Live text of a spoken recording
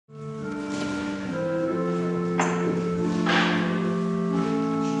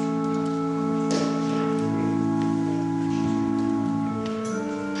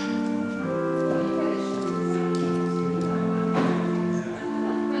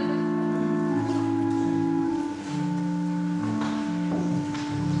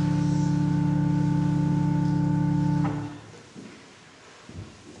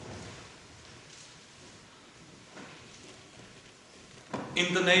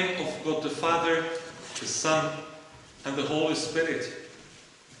In the name of God the Father, the Son, and the Holy Spirit.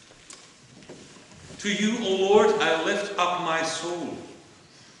 To you, O Lord, I lift up my soul.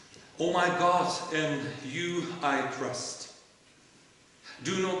 O my God, in you I trust.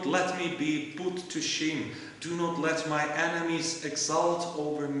 Do not let me be put to shame. Do not let my enemies exult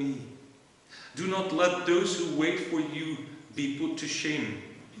over me. Do not let those who wait for you be put to shame.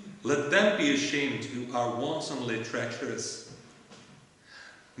 Let them be ashamed who are wantonly treacherous.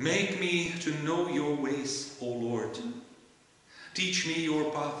 Make me to know your ways, O Lord. Teach me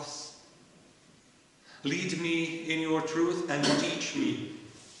your paths. Lead me in your truth and teach me,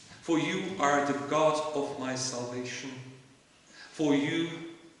 for you are the God of my salvation. For you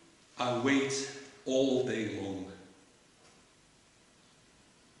I wait all day long.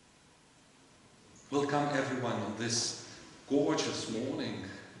 Welcome everyone on this gorgeous morning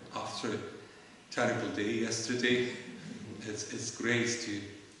after a terrible day yesterday. It's great to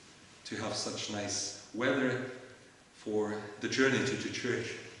have such nice weather for the journey to the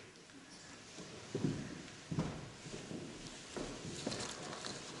church.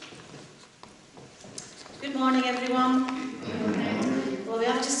 Good morning, everyone. Well, we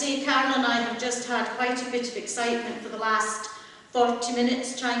have to say, Carol and I have just had quite a bit of excitement for the last 40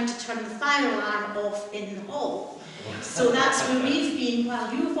 minutes trying to turn the fire alarm off in the hall. So that's where we've been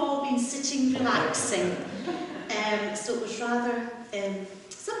while you've all been sitting relaxing. So it was rather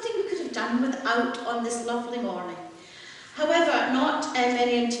something we could have done without on this lovely morning. However, not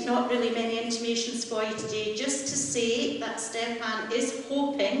really many intimations for you today, just to say that Stefan is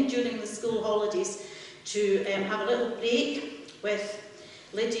hoping during the school holidays to have a little break with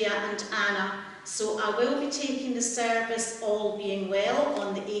Lydia and Anna. So I will be taking the service, all being well,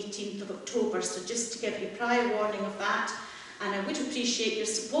 on the 18th of October. So just to give you prior warning of that. And I would appreciate your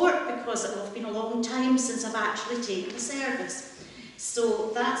support because it will have been a long time since I've actually taken the service. So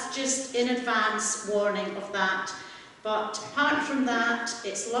that's just in advance warning of that. But apart from that,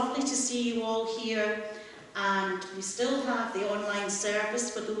 it's lovely to see you all here. And we still have the online service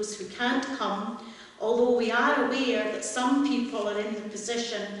for those who can't come. Although we are aware that some people are in the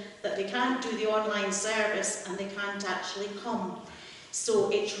position that they can't do the online service and they can't actually come. So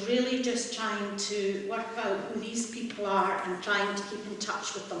it's really just trying to work out who these people are and trying to keep in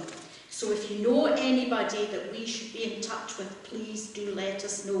touch with them. So if you know anybody that we should be in touch with, please do let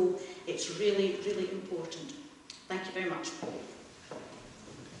us know. It's really, really important. Thank you very much.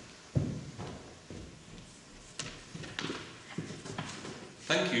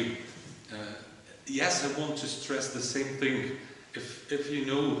 Thank you. Yes, I want to stress the same thing. If you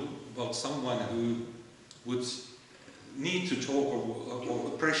know about someone who would need to talk or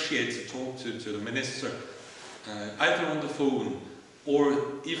appreciate to talk to the minister, either on the phone or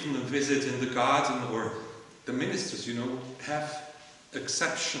even a visit in the garden, or the ministers, have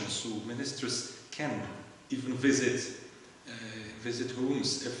exceptions, so ministers can even visit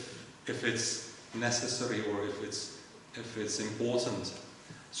homes if it's necessary or if it's important.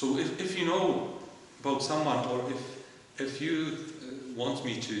 So if you know about someone, or if you want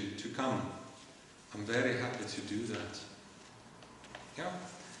me to come, I'm very happy to do that. Yeah.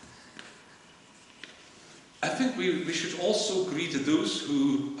 I think we should also greet those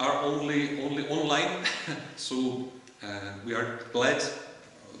who are only online. So we are glad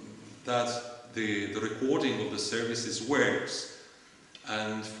that the recording of the services works.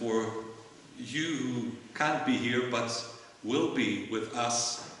 And for you who can't be here but will be with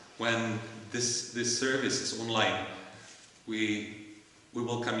us when this service is online, we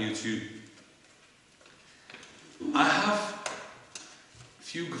welcome you too. I have a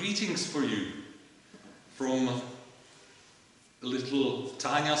few greetings for you from little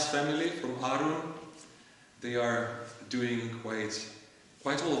Tanya's family, from Arun. They are doing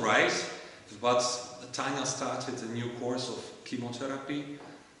quite all right, but Tanya started a new course of chemotherapy,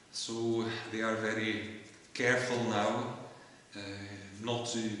 so they are very careful now not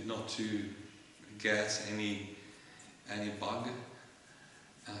to get any bug.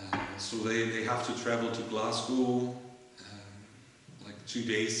 So they have to travel to Glasgow like 2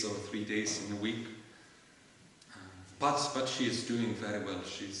 days or 3 days in a week. But she is doing very well.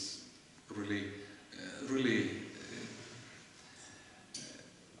 She's really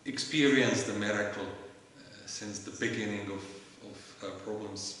experienced the miracle since the beginning of her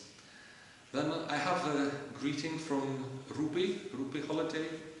problems. Then I have a greeting from Ruby Holiday,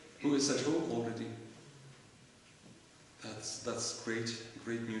 who is at home already. That's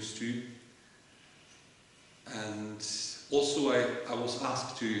great news too. And also I was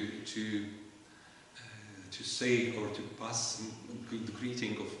asked to say or to pass the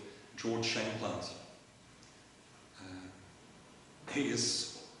greeting of George Shankland. he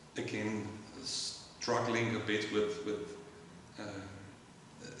is again struggling a bit with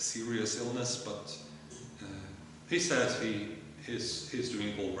serious illness, but he said he's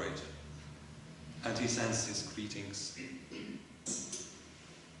doing all right, and he sends his greetings.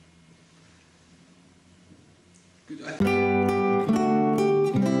 Good.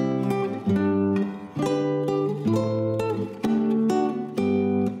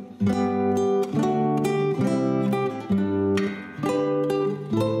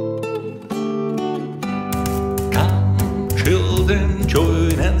 Come, children,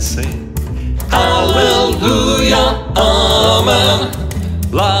 join and sing. Hallelujah, amen.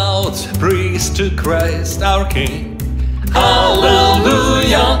 Loud praise to Christ our King.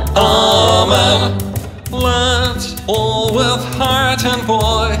 Hallelujah, amen. Let all with heart and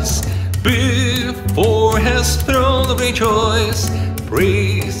voice before his throne rejoice.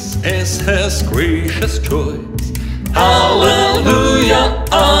 Praise is his gracious choice. Hallelujah,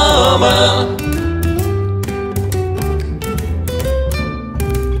 amen.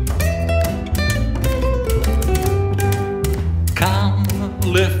 Come,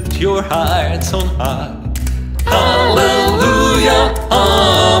 lift your hearts on high. Hallelujah,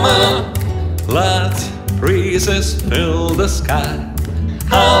 amen. Let praises fill the sky.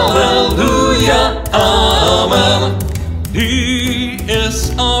 Hallelujah, amen. He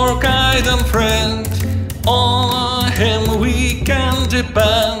is our guide and friend. On him we can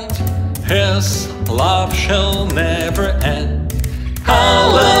depend. His love shall never end.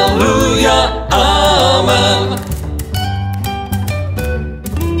 Hallelujah, amen.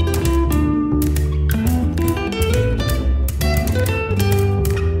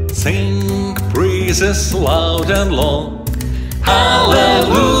 Sing praises loud and long.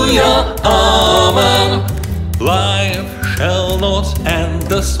 Hallelujah, amen. Life shall not end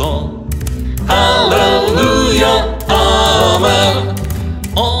the song. Hallelujah, amen.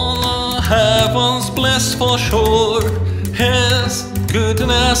 On heaven's blissful shore, his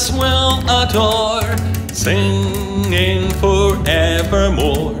goodness will adore, singing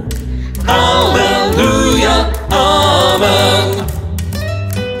forevermore. Hallelujah, amen.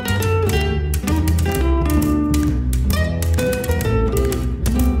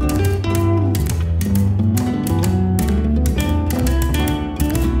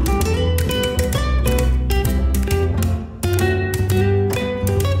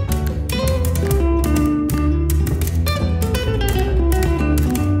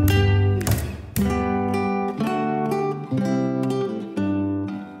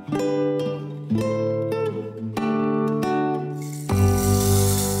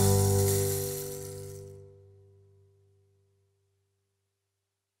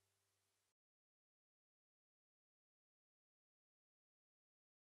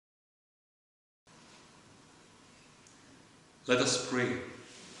 Let us pray.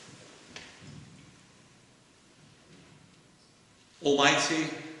 Almighty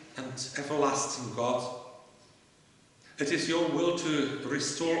and everlasting God, it is your will to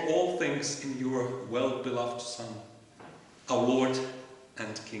restore all things in your well-beloved Son, our Lord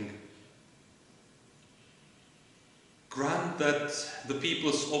and King. Grant that the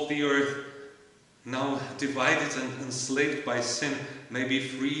peoples of the earth, now divided and enslaved by sin, may be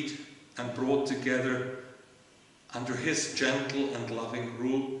freed and brought together under his gentle and loving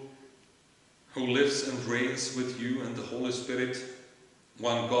rule, who lives and reigns with you and the Holy Spirit,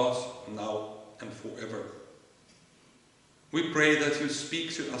 one God, now and forever. We pray that you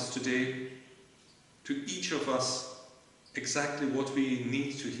speak to us today, to each of us, exactly what we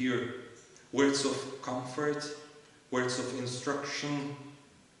need to hear. Words of comfort, words of instruction,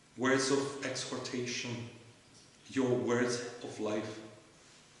 words of exhortation, your word of life.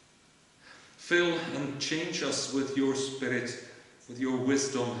 Fill and change us with your Spirit, with your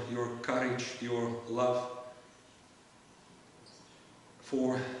wisdom, your courage, your love.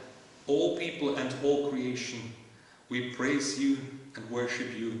 For all people and all creation, we praise you and worship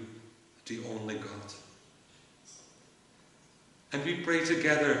you, the only God. And we pray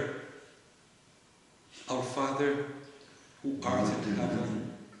together, our Father, who art in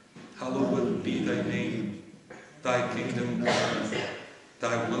heaven, hallowed be thy name. Thy kingdom come,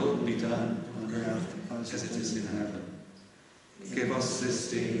 thy will be done on earth as it is in heaven. Give us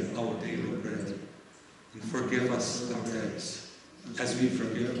this day our daily bread, and forgive us our debts, as we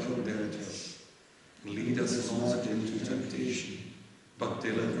forgive our debtors. Lead us not into temptation, but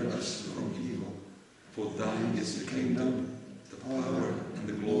deliver us from evil. For thine is the kingdom, the power, and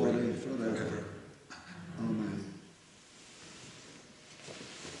the glory forever. Amen.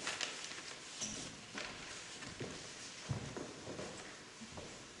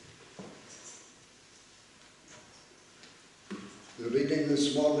 The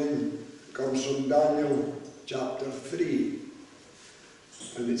this morning comes from Daniel chapter 3.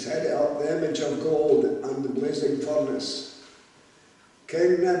 And it's headed up, the image of gold and the blazing furnace.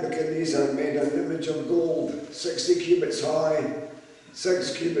 King Nebuchadnezzar made an image of gold, 60 cubits high,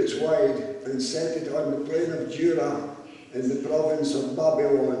 6 cubits wide, and set it on the plain of Dura in the province of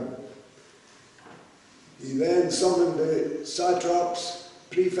Babylon. He then summoned the satraps,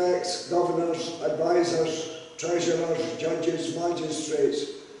 prefects, governors, advisors, treasurers, judges,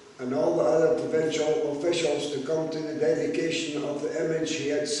 magistrates, and all the other provincial officials to come to the dedication of the image he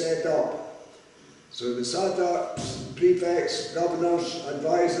had set up. So the satraps, prefects, governors,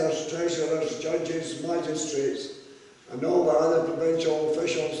 advisors, treasurers, judges, magistrates, and all the other provincial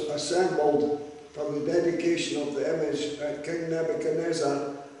officials assembled for the dedication of the image that King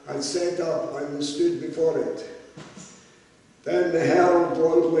Nebuchadnezzar had set up and they stood before it. Then the herald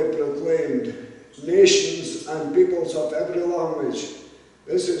loudly proclaimed, "Nations and peoples of every language,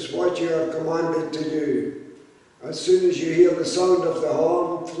 this is what you are commanded to do. As soon as you hear the sound of the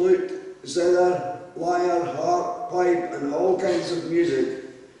horn, flute, zither, lyre, harp, pipe, and all kinds of music,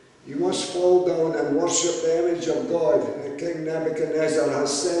 you must fall down and worship the image of God that King Nebuchadnezzar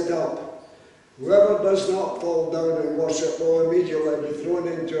has set up. Whoever does not fall down and worship will immediately be thrown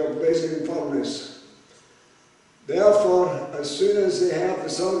into a blazing furnace." Therefore, as soon as they heard the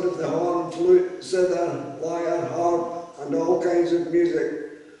sound of the horn, flute, zither, lyre, harp, and all kinds of music,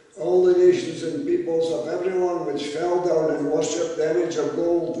 all the nations and peoples of every language fell down and worshipped the image of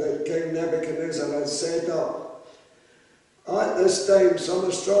gold that King Nebuchadnezzar had set up. At this time, some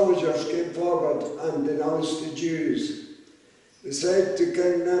astrologers came forward and denounced the Jews. They said to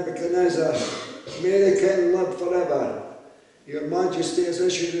King Nebuchadnezzar, "May the king live forever. Your Majesty has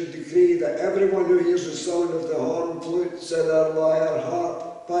issued a decree that everyone who hears the sound of the horn, flute, zither, lyre,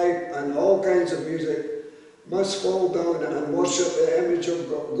 harp, pipe, and all kinds of music must fall down and worship the image of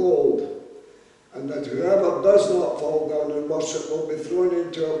gold, and that whoever does not fall down and worship will be thrown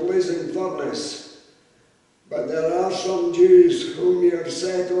into a blazing furnace. But there are some Jews whom you have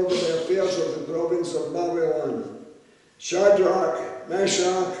set over the affairs of the province of Babylon, Shadrack,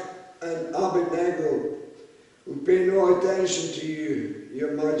 Meshack, and Abed-nego, who pay no attention to you,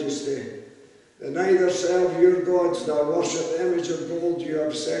 your Majesty. They neither serve your gods nor worship the image of gold you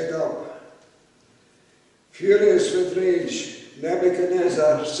have set up." Furious with rage,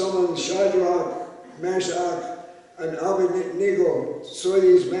 Nebuchadnezzar summoned Shadrach, Meshack, and Abed-nego, so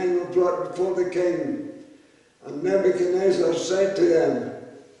these men were brought before the king. And Nebuchadnezzar said to them,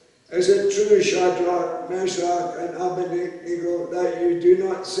 "Is it true, Shadrach, Meshack, and Abed-nego, that you do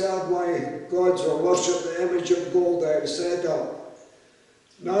not serve my gods or worship the image of gold I have set up?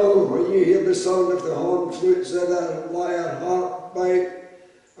 Now, when you hear the sound of the horn, flute, zither, lyre, harp, pipe,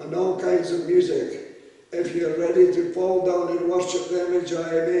 and all kinds of music, if you are ready to fall down and worship the image I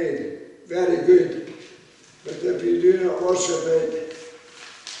have made, very good. But if you do not worship it,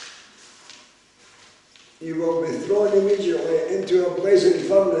 you will be thrown immediately into a blazing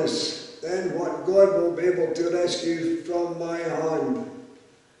furnace. Then what God will be able to rescue from my hand?"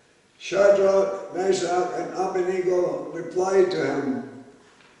 Shadrach, Meshack, and Abed-nego replied to him,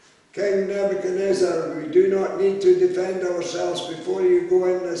 "King Nebuchadnezzar, we do not need to defend ourselves before you go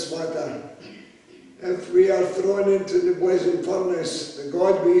in this matter. If we are thrown into the blazing furnace, the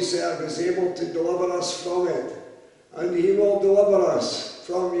God we serve is able to deliver us from it, and he will deliver us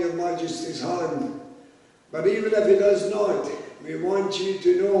from your Majesty's hand. But even if he does not, we want you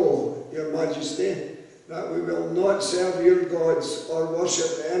to know, your Majesty, that we will not serve your gods or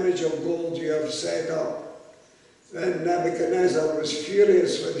worship the image of gold you have set up." Then Nebuchadnezzar was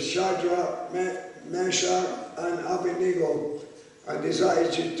furious with Shadrach, Meshack, and Abed-nego, and his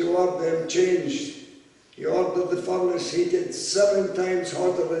attitude toward them changed. He ordered the furnace heated 7 times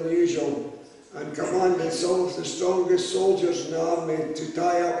hotter than usual, and commanded some of the strongest soldiers in the army to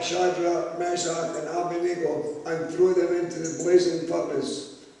tie up Shadrach, Meshack, and Abed-nego and throw them into the blazing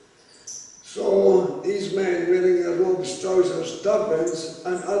furnace. So these men, wearing their robes, trousers, turbans,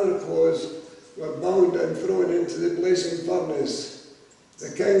 and other clothes, were bound and thrown into the blazing furnace. The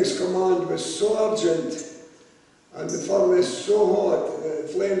king's command was so urgent and the furnace so hot that the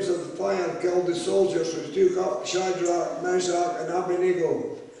flames of the fire killed the soldiers who took up Shadrach, Meshack, and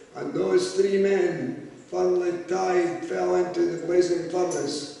Abed-nego, and those 3 men, firmly tied, fell into the blazing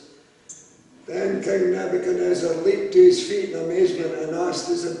furnace. Then King Nebuchadnezzar leaped to his feet in amazement and asked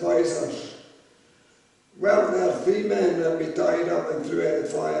his advisors, "Weren't there 3 men that be tied up and threw out the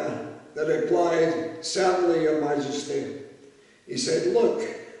fire?" They replied, "Certainly, your Majesty." He said, "Look,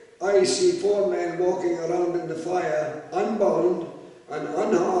 I see 4 men walking around in the fire, unbound and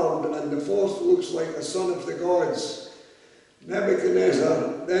unharmed, and the 4th looks like a son of the gods."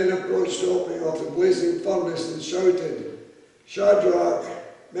 Nebuchadnezzar then approached the opening of the blazing furnace and shouted, Shadrach,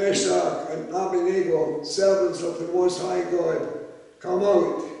 Meshack and Abed-nego, servants of the Most High God, come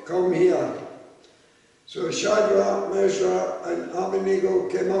out, come here. So Shadrach, Meshack and Abed-nego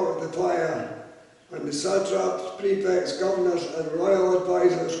came out of the fire, and the satraps, prefects, governors and royal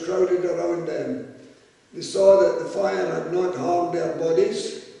advisers crowded around them. They saw that the fire had not harmed their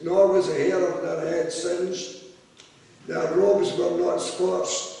bodies, nor was a hair of their heads singed. Their robes were not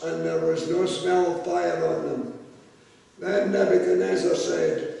scorched, and there was no smell of fire on them. Then Nebuchadnezzar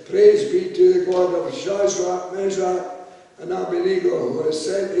said, Praise be to the God of Shadrach, Meshack and Abed-nego, who has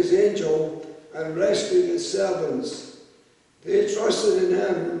sent his angel and rescued his servants. They trusted in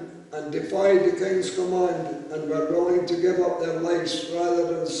him and defied the king's command, and were willing to give up their lives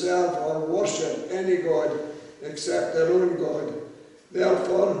rather than serve or worship any god except their own God.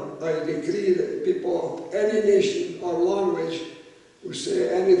 Therefore, I decree that people of any nation or language who say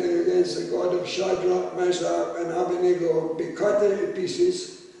anything against the God of Shadrach, Meshack and Abed-nego be cut into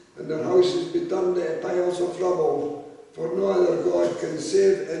pieces, and their houses be turned into piles of rubble, for no other God can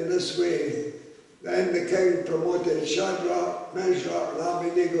save in this way. Then the king promoted Shadrach, Meshack and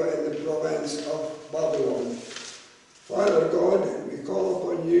Abed-nego in the province of Babylon. Father God, we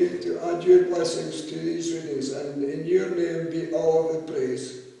call upon you to add your blessings to these readings, and in your name be all of the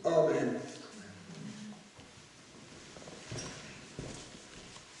praise. Amen.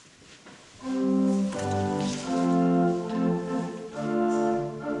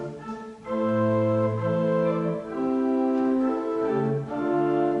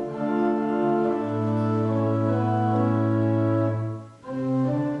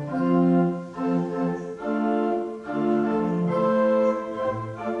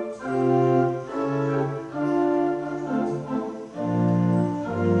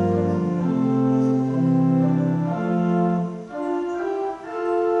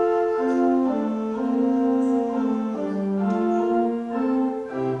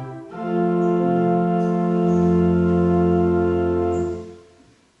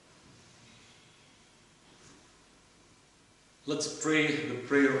 Let's pray the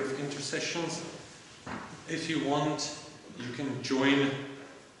prayer of intercessions. If you want, you can join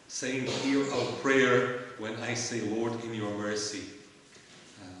saying, Hear our prayer, when I say, Lord, in your mercy.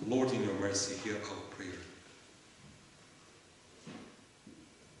 Lord, in your mercy, hear our prayer.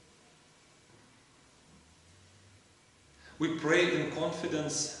 We pray in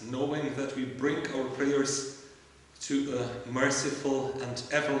confidence, knowing that we bring our prayers to a merciful and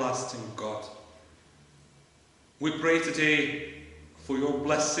everlasting God. We pray today for your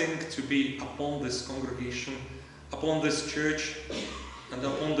blessing to be upon this congregation, upon this church, and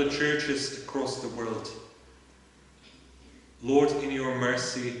upon the churches across the world. Lord, in your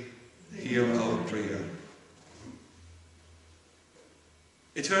mercy, hear our prayer.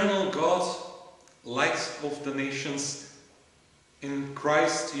 Eternal God, light of the nations, in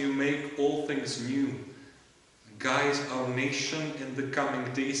Christ you make all things new. Guide our nation in the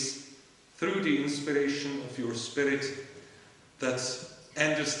coming days through the inspiration of your Spirit, that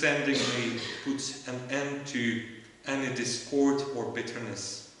understanding may put an end to any discord or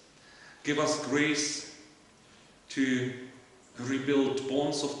bitterness. Give us grace to rebuild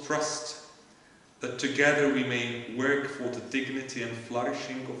bonds of trust, that together we may work for the dignity and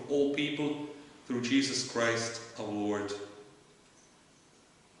flourishing of all people through Jesus Christ our Lord.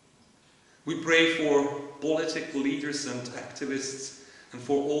 We pray for political leaders and activists, and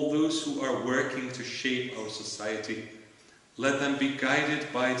for all those who are working to shape our society. Let them be guided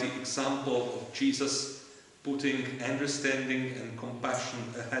by the example of Jesus, putting understanding and compassion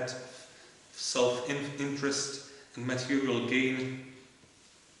ahead of self-interest and material gain,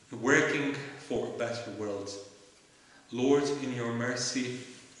 working for a better world. Lord, in your mercy,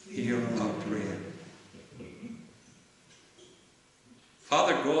 hear our prayer.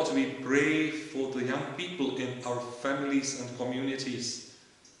 Father God, we pray for the young people in our families and communities.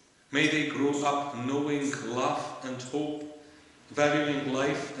 May they grow up knowing love and hope, valuing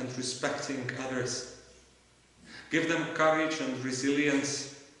life and respecting others. Give them courage and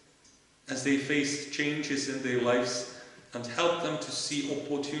resilience as they face changes in their lives, and help them to see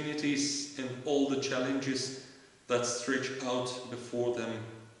opportunities in all the challenges that stretch out before them.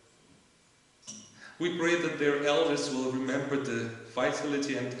 We pray that their elders will remember the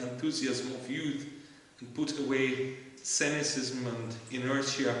vitality and enthusiasm of youth and put away cynicism and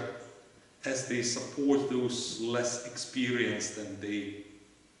inertia as they support those less experienced than they.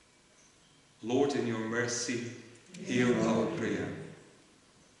 Lord, in your mercy, hear our prayer.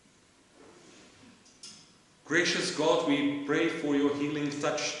 Gracious God, we pray for your healing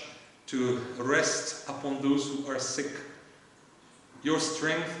touch to rest upon those who are sick, your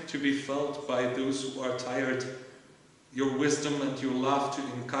strength to be felt by those who are tired, your wisdom and your love to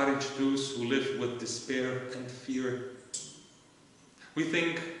encourage those who live with despair and fear. We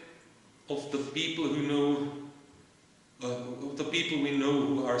think of the people who know, we know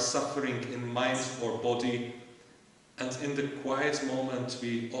who are suffering in mind or body, and in the quiet moment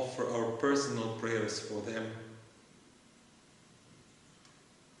we offer our personal prayers for them.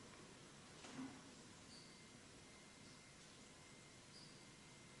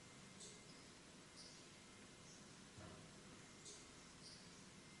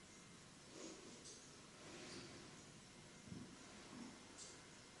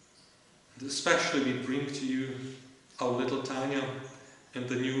 Especially we bring to you our little Tanya in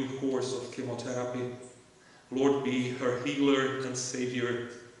the new course of chemotherapy. Lord, be her healer and saviour,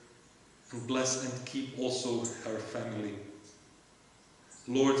 and bless and keep also her family.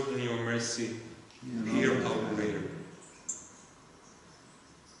 Lord, in your mercy, hear our prayer.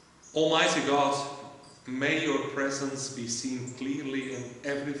 Almighty God, may your presence be seen clearly in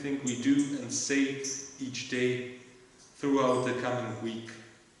everything we do and say each day throughout the coming week.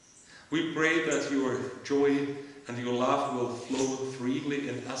 We pray that your joy and your love will flow freely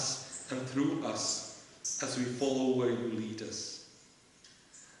in us and through us as we follow where you lead us.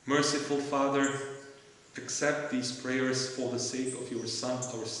 Merciful Father, accept these prayers for the sake of your Son,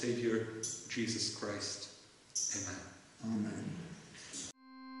 our Saviour, Jesus Christ. Amen. Amen.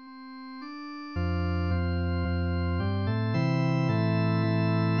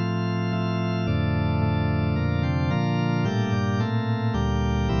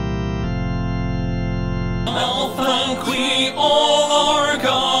 Now thank we all our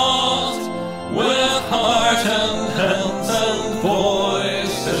God with heart and hands and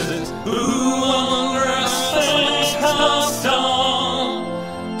voices, who wondrous things has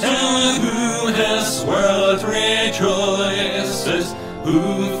done, to whom his world rejoices,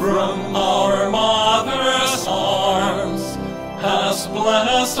 who from our mother's arms has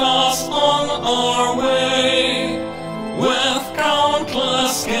blessed us on our way with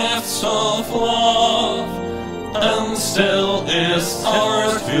countless gifts of love, and still is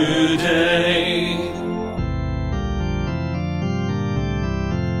ours today.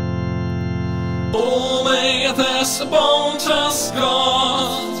 Oh, may this boundless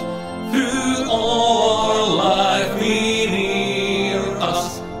God through all our life be near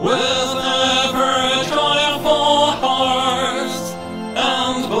us with ever joyful hearts,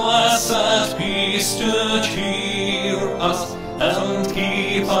 and blessed peace to cheer us and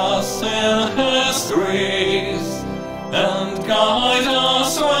keep us in his grace, and guide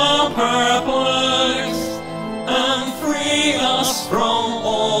us when perplexed, and free us from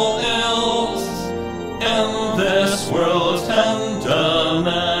all ills in this world and the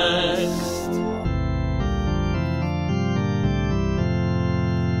next.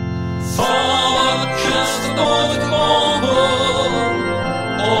 Just don't mumble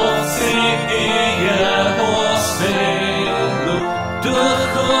or say or say,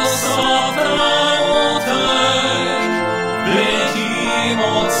 Duchu Svatemu też, byli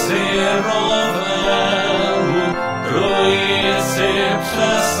mocy rowemu, Trójcy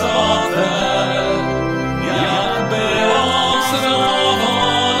przesadę, jak było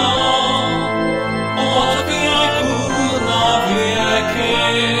wznowono, od wieku na wieki,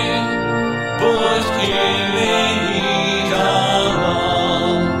 bądź imieni dana.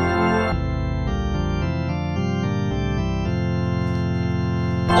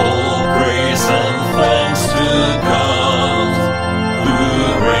 All praise and thanks to God, who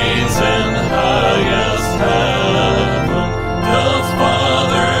reigns in highest heaven, the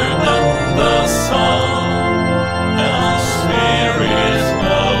Father and the Son, and Spirit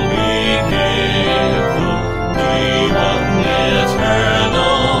now be given, the one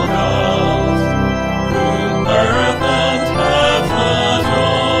eternal God, whom earth and heaven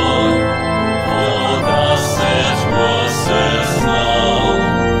adore, for thus it was, is now,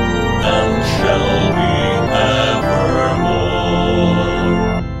 and shall be evermore.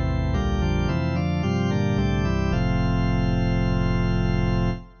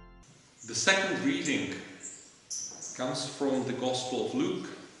 The second reading comes from the Gospel of Luke,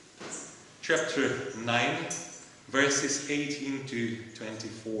 chapter 9, verses 18 to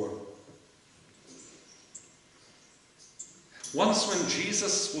 24. Once when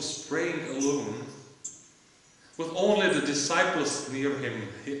Jesus was praying alone, with only the disciples near him,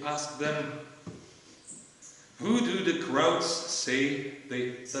 he asked them, "Who do the crowds say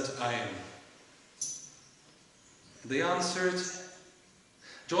that I am?" They answered,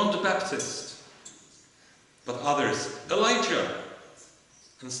 "John the Baptist," but others, "Elijah,"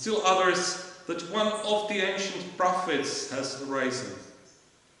 and still others, that one of the ancient prophets has arisen.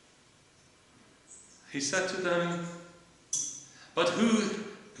 He said to them, "But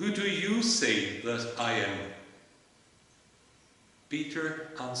who do you say that I am?"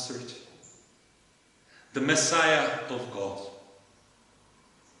 Peter answered, "The Messiah of God."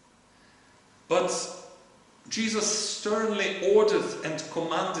 But Jesus sternly ordered and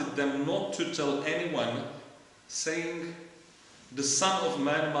commanded them not to tell anyone, saying, "The Son of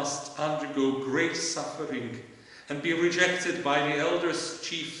Man must undergo great suffering and be rejected by the elders,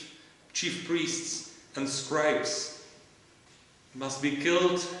 chief priests and scribes. He must be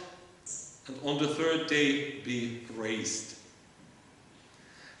killed and on the third day be raised."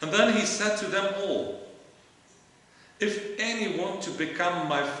 And then he said to them all, "If any want to become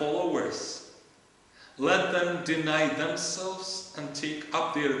my followers, let them deny themselves and take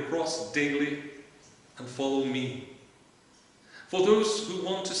up their cross daily and follow me. For those who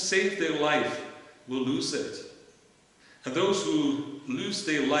want to save their life will lose it, and those who lose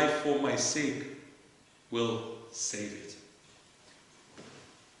their life for my sake will save it."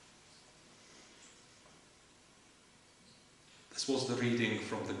 This was the reading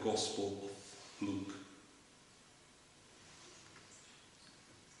from the Gospel of Luke.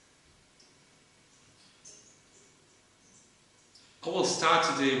 I will start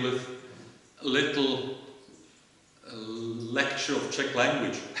today with a little lecture of Czech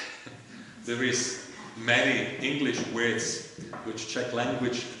language. There is many English words which Czech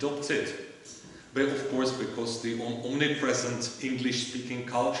language adopted, but of course because the omnipresent English-speaking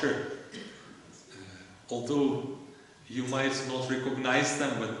culture, although you might not recognize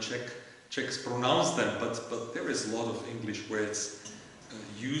them when Czechs pronounce them, but there is a lot of English words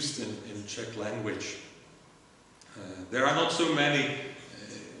used in Czech language. There are not so many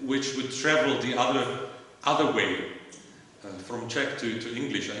which would travel the other way, from Czech to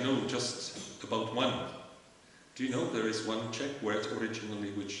English. I know just about one. Do you know there is one Czech word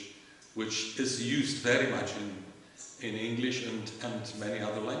originally which is used very much in English and many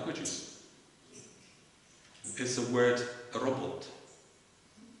other languages? It's the word robot.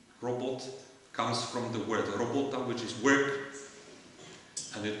 Robot comes from the word robota, which is work,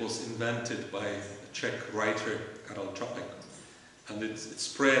 and it was invented by a Czech writer, Karel Čapek, and it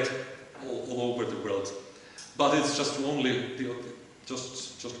spread all over the world. But it's just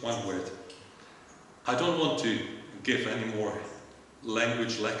just one word. I don't want to give any more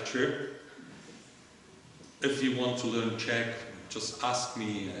language lecture. If you want to learn Czech, just ask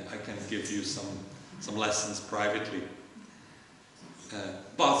me. I can give you some lessons privately.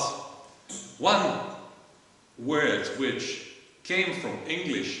 But one word which came from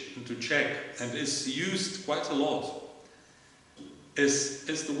English into Czech and is used quite a lot is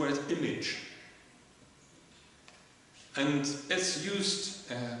the word image. And it's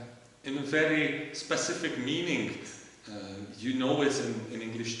used in a very specific meaning. You know it in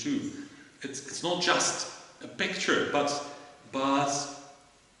English too. It's not just a picture, but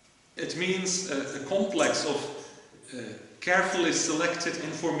it means a complex of carefully selected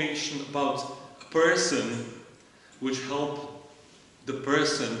information about a person which help the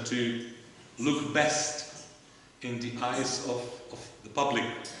person to look best in the eyes of the public.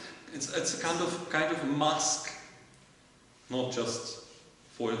 It's a kind of mask, not just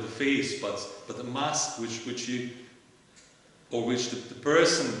for the face, but a mask which the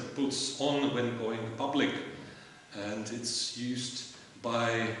person puts on when going public, and it's used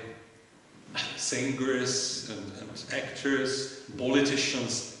by singers and actors,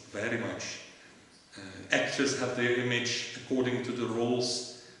 politicians very much. Actors have their image according to the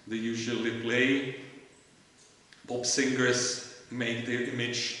roles they usually play. Pop singers make their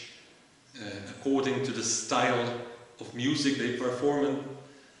image according to the style of music they perform, and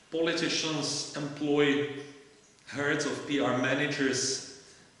politicians employ herds of PR managers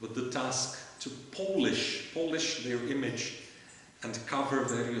with the task to polish their image and cover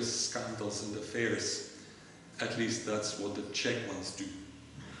various scandals and affairs. At least that's what the Czech ones do.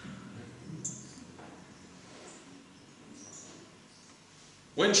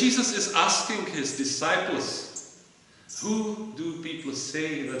 When Jesus is asking his disciples, "Who do people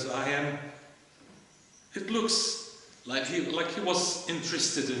say that I am?" it looks like he was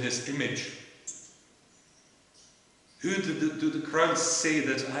interested in his image. Who do the crowds say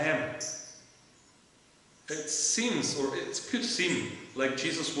that I am? It seems, or it could seem, like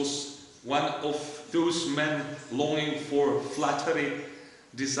Jesus was one of those men longing for flattery,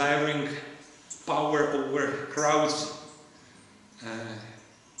 desiring power over crowds,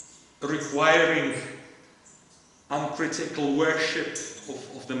 requiring uncritical worship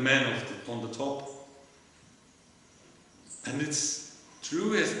of the man on the top. And it's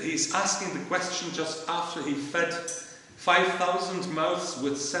True, he's asking the question just after he fed 5,000 mouths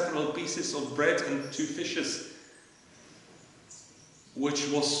with several pieces of bread and 2 fishes, which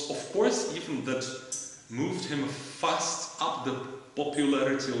was, of course, even that moved him fast up the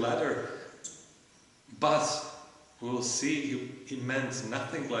popularity ladder. But we'll see he meant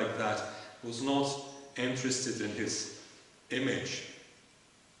nothing like that. He was not interested in his image.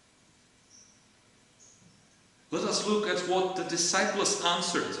 Let us look at what the disciples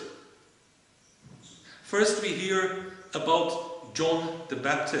answered. First we hear about John the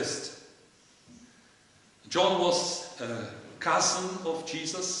Baptist. John was a cousin of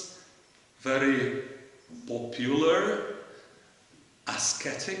Jesus, very popular,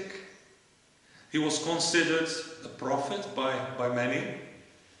 ascetic. He was considered a prophet by many.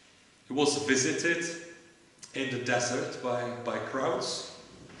 He was visited in the desert by crowds.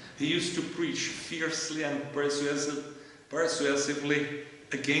 He used to preach fiercely and persuasively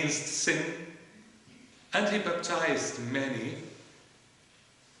against sin, and he baptized many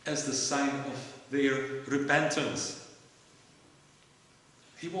as the sign of their repentance.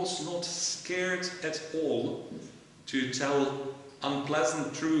 He was not scared at all to tell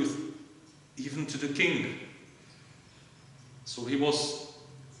unpleasant truth, even to the king. So he was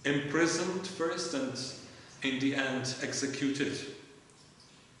imprisoned first and in the end executed.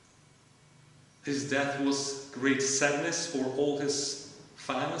 His death was great sadness for all his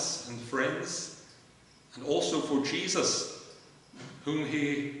fans and friends, and also for Jesus, whom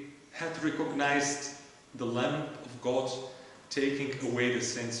he had recognized the Lamb of God taking away the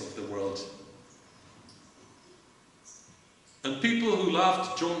sins of the world. And people who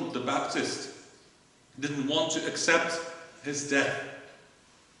loved John the Baptist didn't want to accept his death.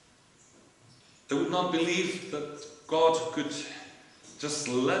 They would not believe that God could just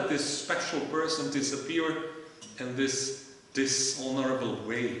let this special person disappear in this dishonorable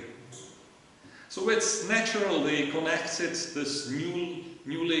way. So it's natural they connected this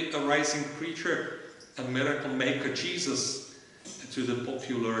newly arising preacher and miracle maker Jesus to the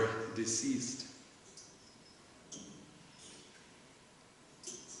popular deceased.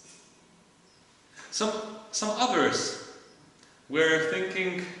 Some others were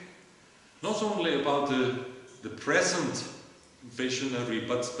thinking not only about the present visionary,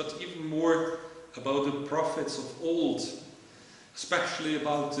 but even more about the prophets of old, especially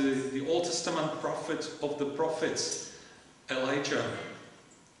about the Old Testament prophet of the prophets, Elijah.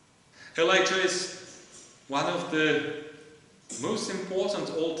 Elijah is one of the most important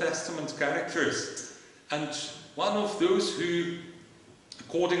Old Testament characters, and one of those who,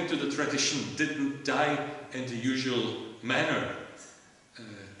 according to the tradition, didn't die in the usual manner.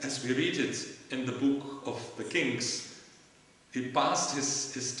 As we read it in the book of the Kings, he passed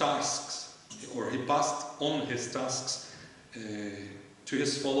his tasks, or he passed on his tasks to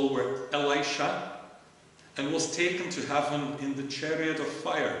his follower Elisha, and was taken to heaven in the chariot of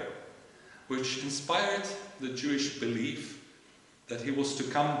fire, which inspired the Jewish belief that he was to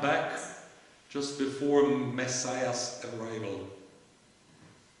come back just before Messiah's arrival.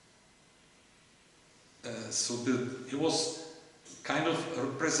 He was kind of a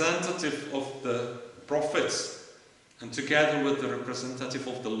representative of the prophets, and together with the representative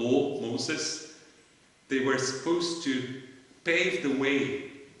of the law, Moses, they were supposed to pave the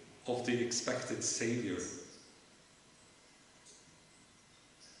way of the expected Savior.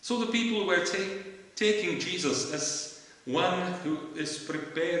 So the people were taking Jesus as one who is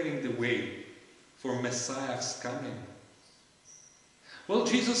preparing the way for Messiah's coming. Well,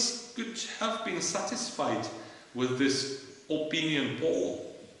 Jesus could have been satisfied with this opinion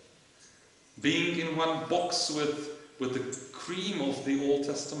poll, being in one box with the cream of the Old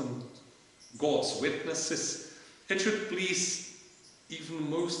Testament God's witnesses. It should please even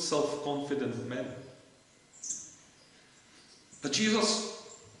most self-confident men. But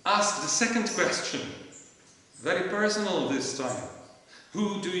Jesus asked the second question, very personal this time.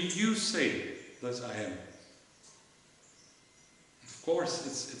 Who do you say that I am? Of course,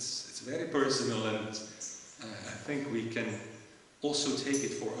 it's very personal, and I think we can also take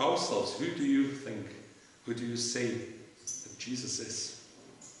it for ourselves. Who do you think? Who do you say that Jesus is?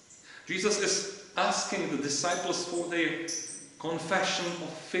 Jesus is asking the disciples for their confession of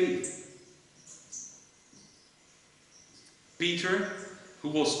faith. Peter, who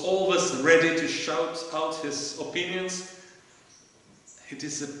was always ready to shout out his opinions, he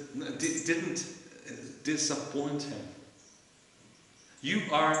didn't disappoint him. You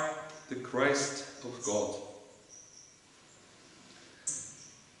are the Christ of God.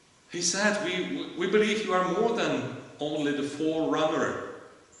 He said, we believe you are more than only the forerunner.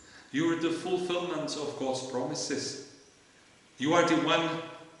 You are the fulfillment of God's promises. You are the one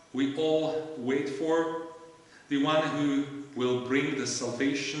we all wait for, the one who will bring the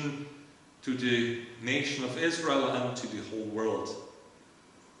salvation to the nation of Israel and to the whole world.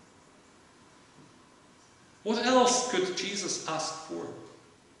 What else could Jesus ask for?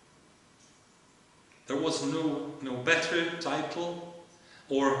 There was no better title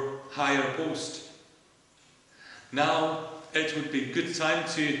or higher post. Now it would be a good time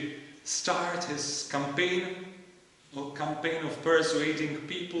to start his campaign of persuading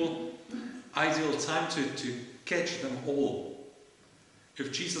people. Ideal time to catch them all.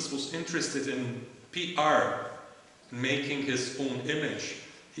 If Jesus was interested in PR, making his own image,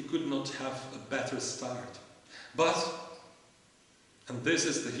 he could not have a better start. But, and this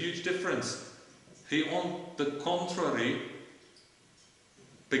is the huge difference, he on the contrary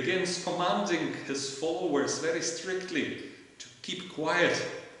begins commanding his followers very strictly to keep quiet,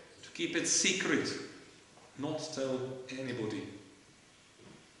 to keep it secret, not tell anybody.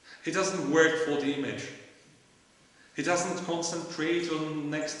 He doesn't work for the image. He doesn't concentrate on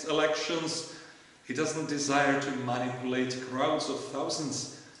next elections. He doesn't desire to manipulate crowds of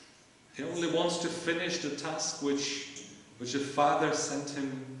thousands. He only wants to finish the task which the Father sent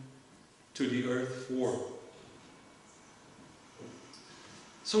him to the earth for.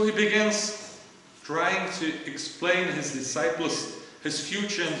 So he begins trying to explain his disciples his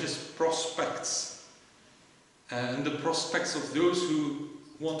future and his prospects, and the prospects of those who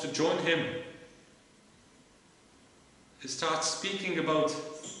want to join him. He starts speaking about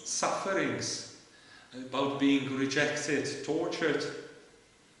sufferings, about being rejected, tortured,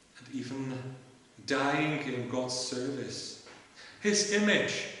 and even dying in God's service. His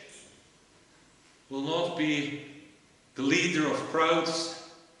image will not be the leader of crowds,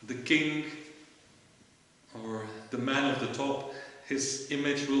 the king, or the man of the top. His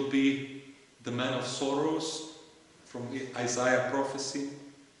image will be the man of sorrows from Isaiah prophecy.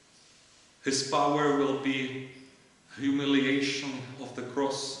 His power will be humiliation of the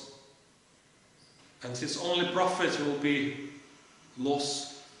cross, and his only profit will be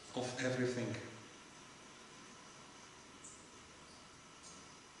loss of everything.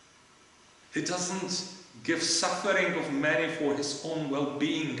 He doesn't give suffering of many for his own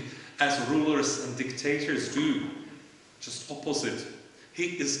well-being as rulers and dictators do. Just opposite. He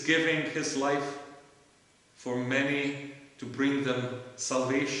is giving his life for many to bring them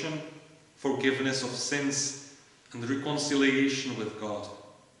salvation, forgiveness of sins, and reconciliation with God.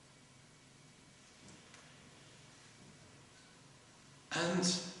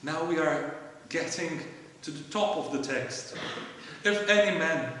 And now we are getting to the top of the text. If any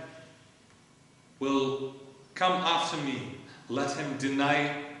man will come after me, let him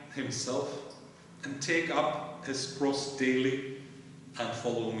deny himself and take up his cross daily and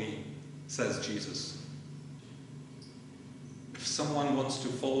follow me, says Jesus. If someone wants to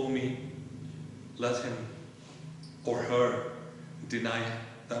follow me, let him or her deny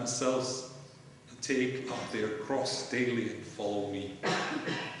themselves and take up their cross daily and follow me.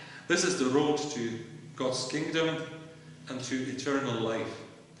 This is the road to God's kingdom and to eternal life.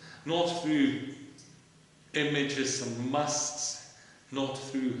 Not through images and musts, not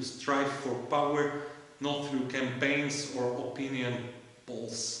through strife for power, not through campaigns or opinion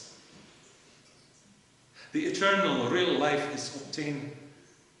polls. The eternal, real life is obtained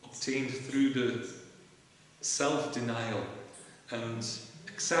through the self-denial and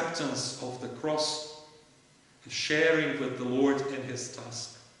acceptance of the cross and sharing with the Lord in his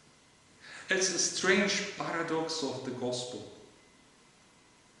task. It's a strange paradox of the gospel.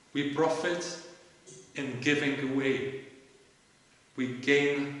 We profit in giving away. We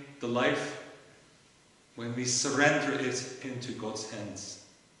gain the life when we surrender it into God's hands.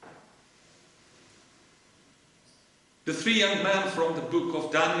 The three young men from the book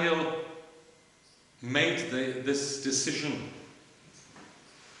of Daniel made this decision,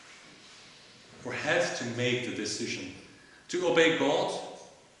 or had to make the decision, to obey God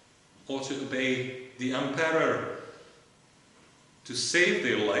or to obey the emperor, to save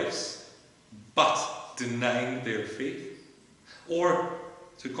their lives but denying their faith, or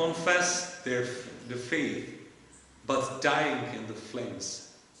to confess the faith but dying in the flames.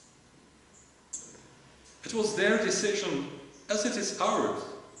 It was their decision, as it is ours,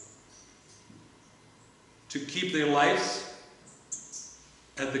 to keep their lives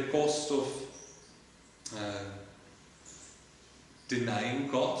at the cost of denying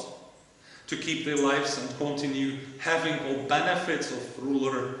God, to keep their lives and continue having all benefits of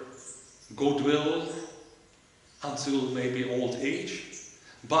ruler goodwill until maybe old age,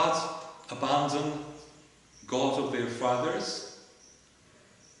 but abandon God of their fathers.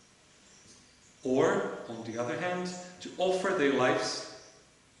 or, on the other hand, to offer their lives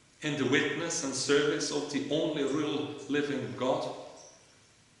in the witness and service of the only real living God,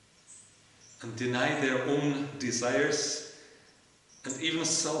 and deny their own desires and even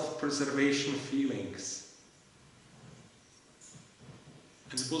self-preservation feelings.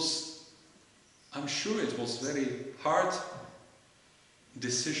 And it was, I'm sure it was a very hard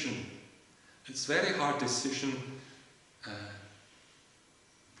decision. It's a very hard decision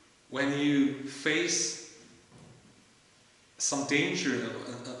when you face some danger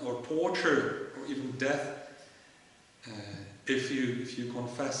or torture or even death, if you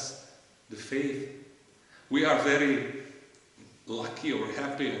confess the faith. We are very lucky or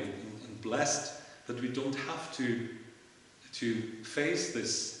happy and blessed that we don't have to face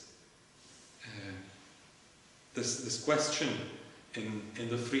this question in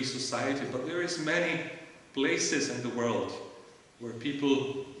the free society. But there is many places in the world where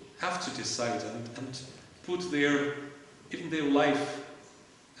people have to decide and put even their life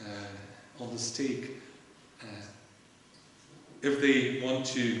on the stake if they want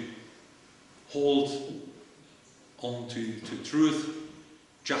to hold on to truth,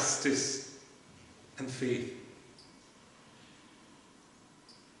 justice, and faith.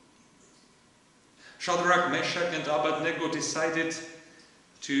 Shadrack, Meshack and Abed-nego decided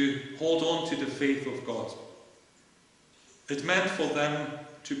to hold on to the faith of God. It meant for them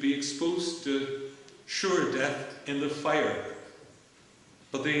to be exposed to sure death in the fire.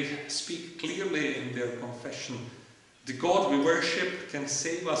 But they speak clearly in their confession, the God we worship can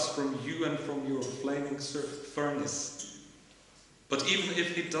save us from you and from your flaming furnace. But even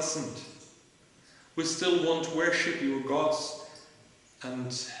if he doesn't, we still want to worship your gods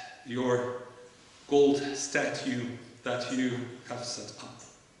and your gold statue that you have set up.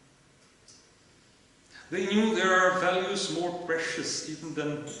 They knew there are values more precious even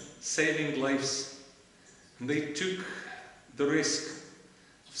than saving lives, and they took the risk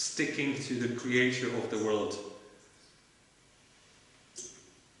of sticking to the creator of the world.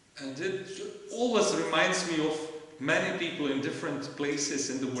 And it always reminds me of many people in different places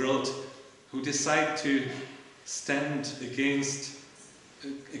in the world who decide to stand against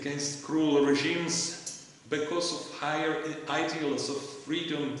cruel regimes because of higher ideals of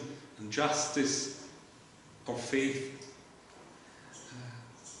freedom and justice or faith.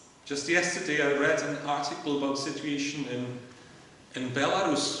 Just yesterday I read an article about the situation in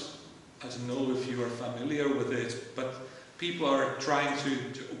Belarus. I don't know if you are familiar with it, but people are trying to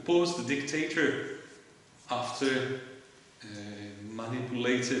oppose the dictator after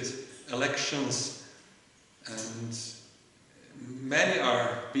manipulated elections, and many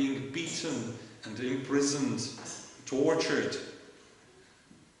are being beaten and imprisoned, tortured.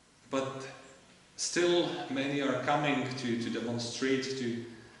 But still many are coming to demonstrate,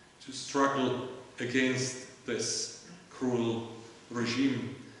 to struggle against this cruel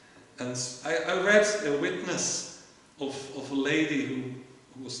regime. And I read a witness of a lady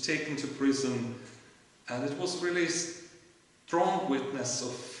who was taken to prison, and it was really a strong witness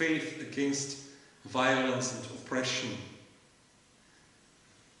of faith against violence and oppression.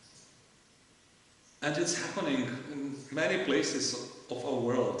 And it's happening in many places of our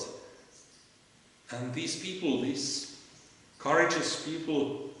world. And these people, these courageous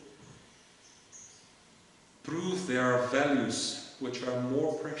people, prove there are values which are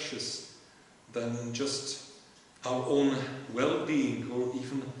more precious than just our own well-being or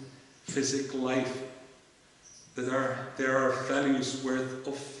even physical life. There are values worth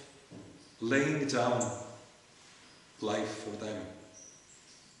of laying down life for them.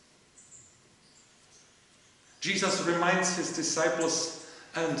 Jesus reminds his disciples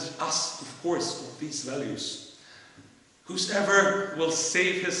and us, of course, of these values. Whosoever will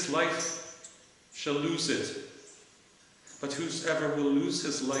save his life shall lose it, but whosoever will lose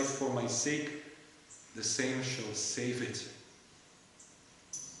his life for my sake, the same shall save it.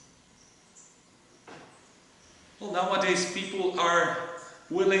 Well, nowadays people are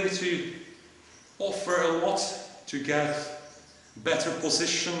willing to offer a lot to get better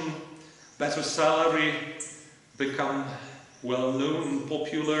position, better salary, become well-known,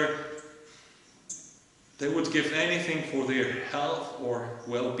 popular. They would give anything for their health or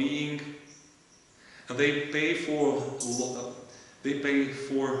well-being, and they pay for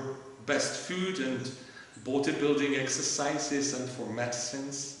best food and bodybuilding exercises and for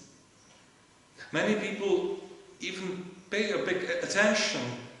medicines. Many people even pay a big attention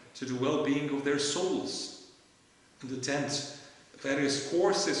to the well-being of their souls and attend various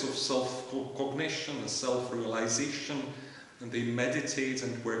courses of self-cognition and self-realization, and they meditate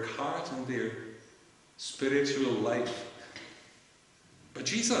and work hard on their spiritual life. But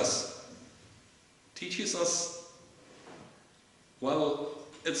Jesus teaches us, well,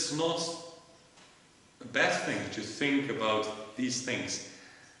 it's not a bad thing to think about these things,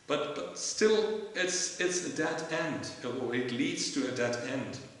 but still it's a dead end, or it leads to a dead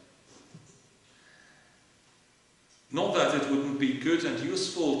end. Not that it wouldn't be good and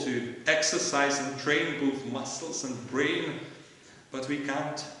useful to exercise and train both muscles and brain, but we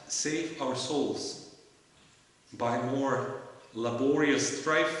can't save our souls by more laborious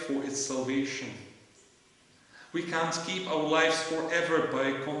strife for its salvation. We can't keep our lives forever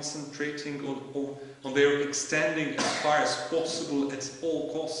by concentrating on their extending as far as possible at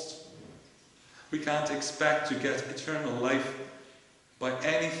all cost. We can't expect to get eternal life by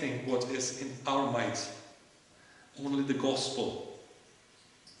anything what is in our might. Only the gospel,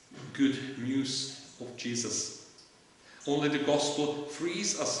 good news of Jesus. Only the gospel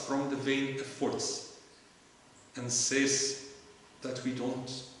frees us from the vain efforts and says that we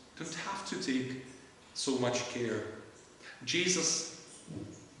don't have to take so much care. Jesus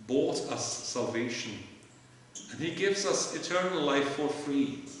bought us salvation, and he gives us eternal life for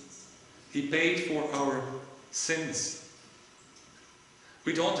free. He paid for our sins.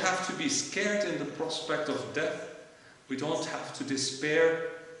 We don't have to be scared in the prospect of death. We don't have to despair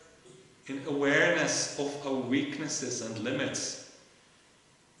in awareness of our weaknesses and limits.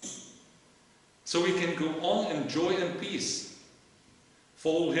 So we can go on in joy and peace,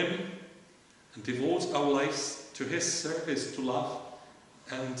 follow him, and devote our lives to his service, to love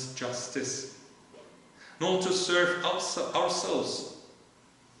and justice. Not to serve ourselves,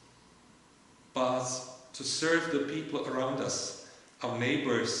 but to serve the people around us, our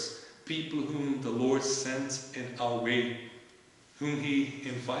neighbors, people whom the Lord sent in our way, whom he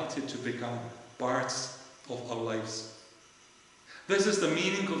invited to become parts of our lives. This is the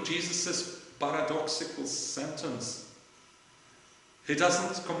meaning of Jesus' paradoxical sentence. He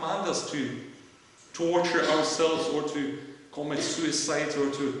doesn't command us to torture ourselves or to commit suicide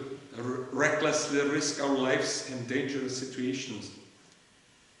or to recklessly risk our lives in dangerous situations.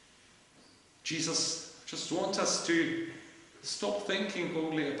 Jesus just wants us to stop thinking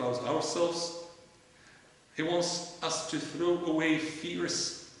only about ourselves. He wants us to throw away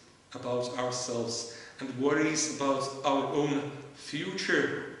fears about ourselves and worries about our own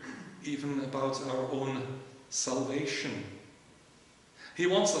future, even about our own salvation. He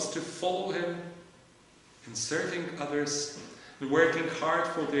wants us to follow him in serving others, and working hard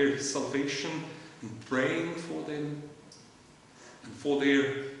for their salvation, and praying for them, and for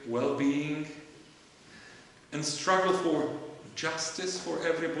their well-being, and struggle for justice for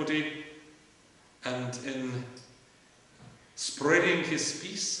everybody, and in spreading his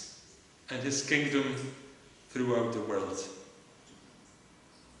peace and his kingdom throughout the world.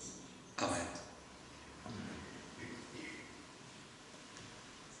 Amen.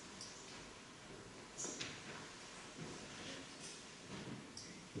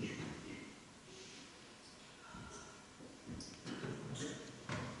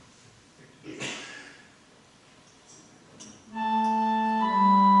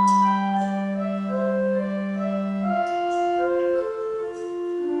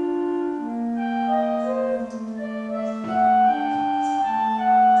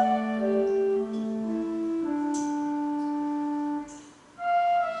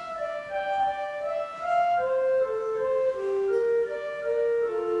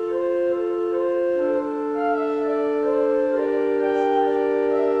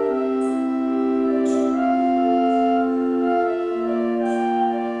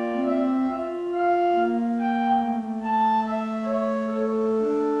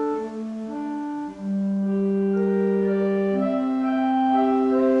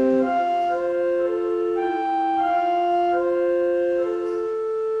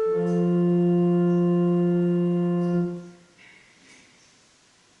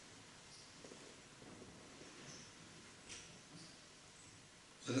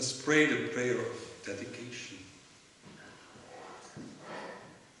 Let us pray the prayer of dedication.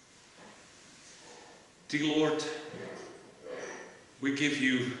 Dear Lord, we give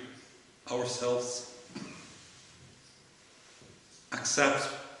you ourselves. Accept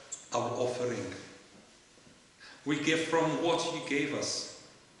our offering. We give from what you gave us,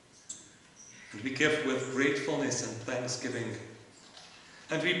 and we give with gratefulness and thanksgiving.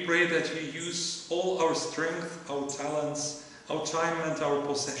 And we pray that you use all our strength, our talents, our time and our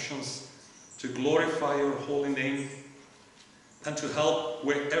possessions to glorify your holy name and to help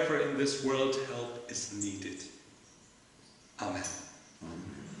wherever in this world help is needed. Amen.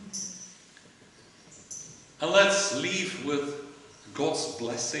 And let's leave with God's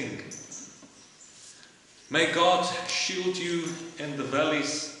blessing. May God shield you in the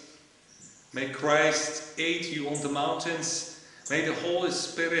valleys, May Christ aid you on the mountains. May the Holy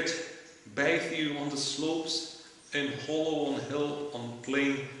Spirit bathe you on the slopes, in hollow, on hill, on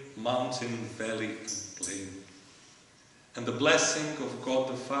plain, mountain, valley, and plain. And the blessing of God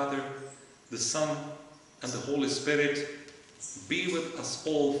the Father, the Son, and the Holy Spirit be with us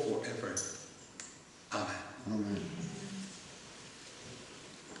all forever. Amen. Amen.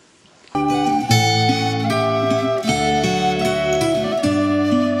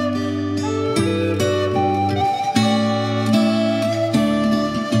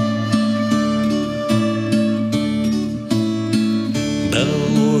 The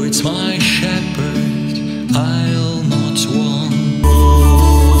Lord's my shepherd, I'll not want.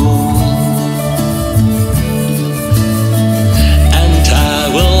 And I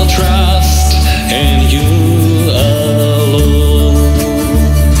will trust in you alone.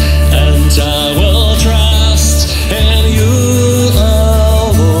 And I will trust in you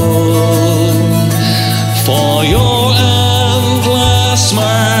alone. For your endless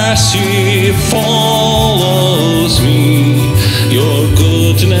mercy follows me. Your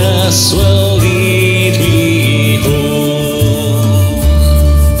goodness will lead